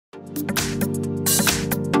Here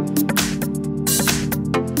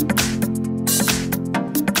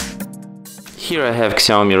I have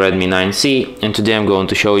Xiaomi Redmi 9C, and today I'm going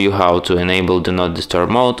to show you how to enable Do Not Disturb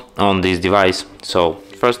mode on this device. So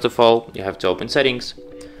first of all, you have to open settings,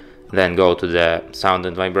 then go to the sound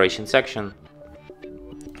and vibration section,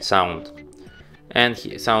 sound and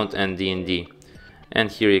D&D,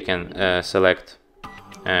 and here you can select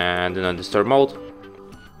Do Not Disturb mode.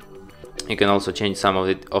 You can also change some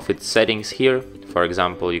of its settings here. For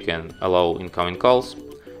example, you can allow incoming calls,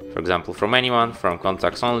 for example from anyone, from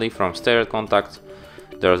contacts only, from shared contacts.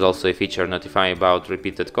 There is also a feature notify about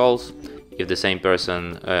repeated calls. If the same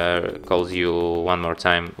person calls you one more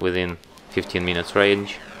time within 15 minutes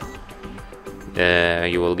range,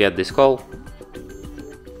 you will get this call.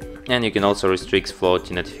 And you can also restrict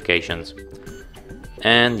floating notifications.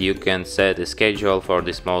 And you can set a schedule for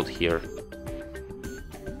this mode here.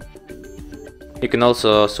 You can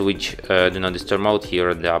also switch Do Not Disturb mode here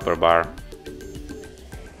at the upper bar.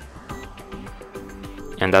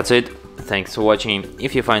 And that's it. Thanks for watching.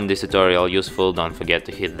 If you find this tutorial useful, don't forget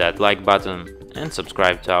to hit that like button and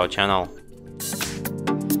subscribe to our channel.